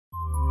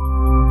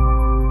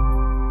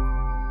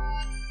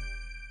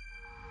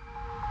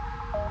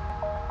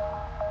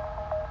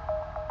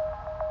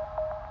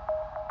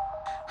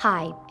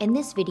Hi, in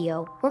this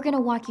video, we're going to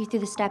walk you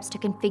through the steps to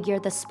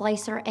configure the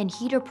splicer and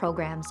heater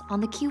programs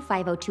on the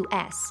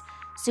Q502S,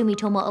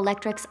 Sumitomo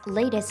Electric's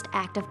latest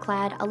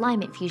active-clad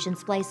alignment fusion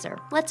splicer.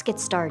 Let's get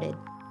started.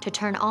 To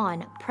turn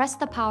on, press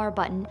the power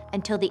button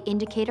until the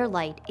indicator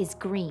light is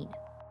green.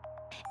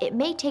 It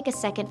may take a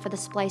second for the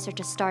splicer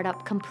to start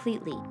up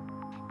completely.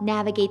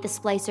 Navigate the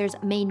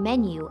splicer's main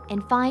menu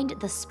and find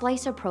the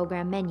Splicer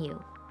program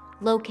menu.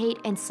 Locate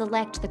and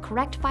select the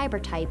correct fiber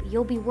type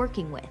you'll be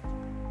working with.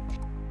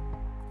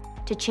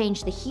 To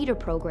change the heater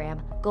program,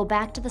 go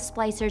back to the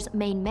splicer's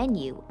main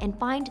menu and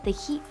find the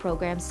heat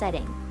program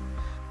setting.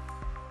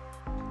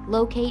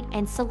 Locate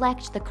and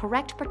select the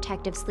correct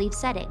protective sleeve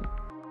setting.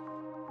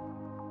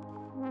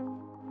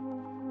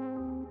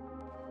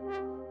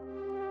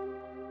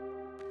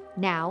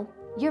 Now,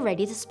 you're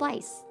ready to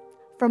splice.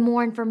 For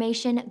more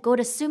information, go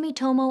to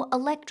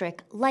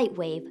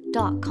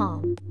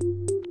SumitomoElectricLightwave.com.